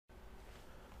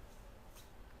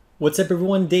What's up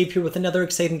everyone, Dave here with another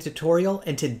exciting tutorial,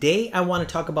 and today I want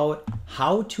to talk about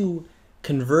how to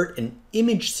convert an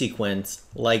image sequence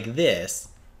like this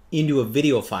into a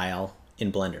video file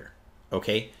in Blender.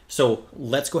 Okay, so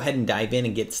let's go ahead and dive in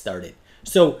and get started.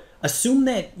 So assume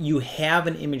that you have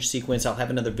an image sequence. I'll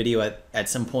have another video at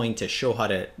some point to show how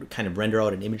to kind of render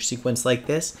out an image sequence like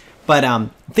this. But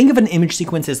think of an image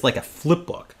sequence as like a flip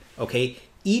book, okay?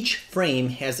 Each frame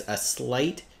has a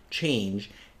slight change,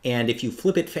 and if you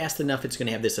flip it fast enough, it's going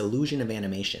to have this illusion of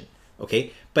animation,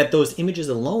 okay? But those images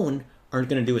alone aren't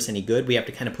going to do us any good. We have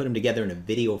to kind of put them together in a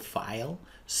video file.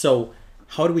 So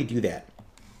how do we do that?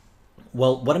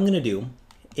 Well, what I'm going to do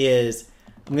is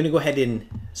I'm going to go ahead and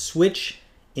switch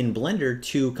in Blender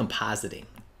to compositing,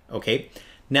 okay?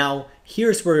 Now,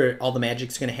 here's where all the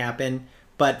magic's going to happen.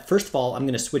 But first of all, I'm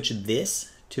going to switch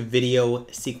this to video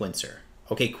sequencer.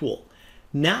 Okay, cool.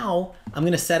 Now, I'm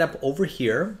going to set up over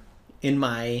here in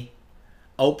my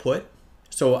output,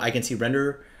 so I can see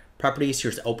render properties.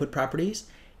 Here's output properties.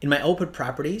 In my output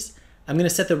properties, I'm going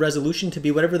to set the resolution to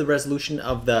be whatever the resolution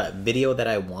of the video that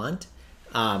I want.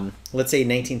 Let's say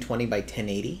 1920 by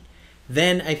 1080.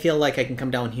 Then I feel like I can come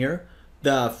down here,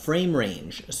 the frame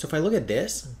range. So if I look at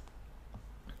this,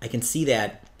 I can see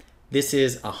that this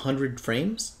is 100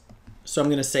 frames. So I'm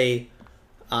going to say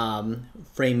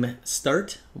frame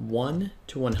start 1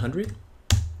 to 100.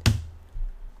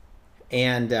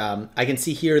 And I can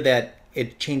see here that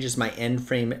it changes my end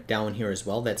frame down here as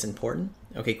well. That's important.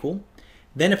 Okay, cool.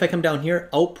 Then if I come down here,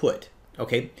 output,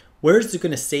 okay, where is it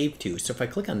going to save to? So if I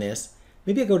click on this,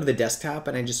 maybe I go to the desktop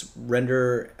and I just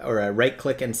render, or I right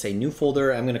click and say new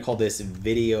folder. I'm going to call this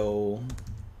video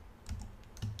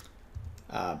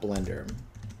Blender.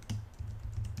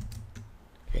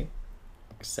 Okay,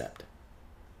 accept.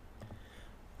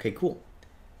 Okay, cool.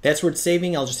 That's where it's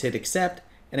saving. I'll just hit accept.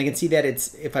 And I can see that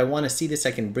it's, if I want to see this,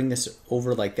 I can bring this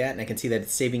over like that, and I can see that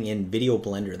it's saving in Video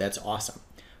Blender. That's awesome.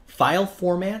 File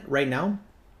format right now,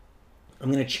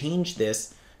 I'm going to change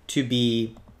this to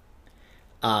be,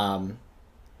 you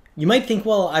might think,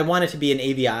 well, I want it to be an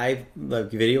AVI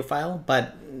like video file,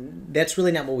 but that's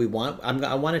really not what we want.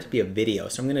 I want it to be a video.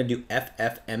 So I'm going to do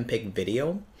FFmpeg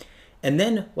video. And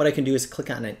then what I can do is click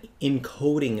on an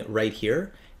encoding right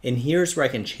here. And here's where I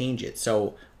can change it.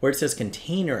 So where it says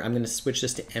container, I'm going to switch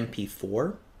this to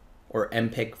MP4 or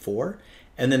MPEG-4.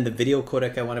 And then the video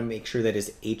codec, I want to make sure that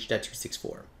is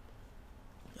H.264.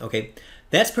 Okay,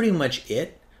 that's pretty much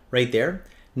it right there.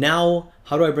 Now,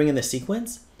 how do I bring in the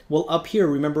sequence? Well, up here,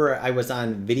 remember I was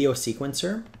on video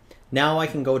sequencer. Now I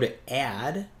can go to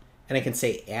add, and I can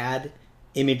say add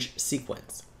image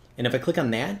sequence. And if I click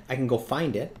on that, I can go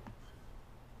find it.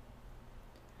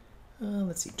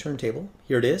 Let's see, turntable,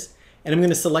 here it is. And I'm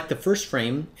going to select the first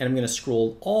frame, and I'm going to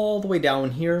scroll all the way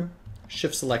down here,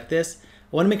 shift select this.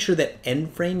 I want to make sure that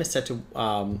end frame is set to,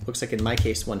 looks like in my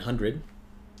case, 100.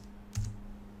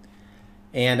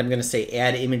 And I'm going to say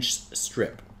add image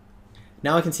strip.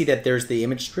 Now I can see that there's the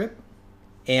image strip,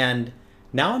 and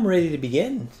now I'm ready to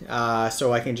begin.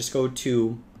 So I can just go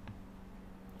to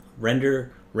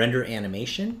render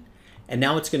animation, and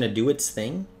now it's going to do its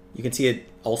thing. You can see it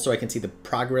also, I can see the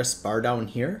progress bar down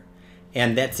here,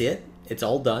 and that's it. It's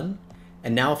all done.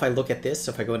 And now if I look at this,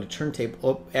 so if I go into turntable,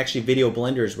 oh, actually Video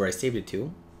Blender is where I saved it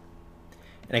to.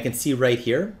 And I can see right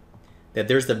here that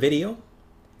there's the video,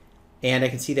 and I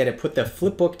can see that it put the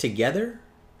flipbook together,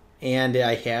 and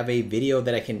I have a video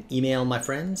that I can email my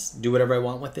friends, do whatever I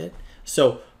want with it.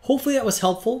 So hopefully that was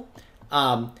helpful.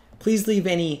 Please leave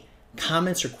any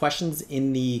comments or questions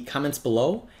in the comments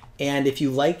below. And if you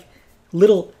like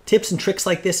little tips and tricks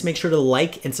like this, make sure to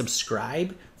like and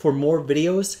subscribe for more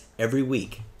videos every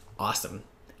week. Awesome.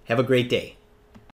 Have a great day.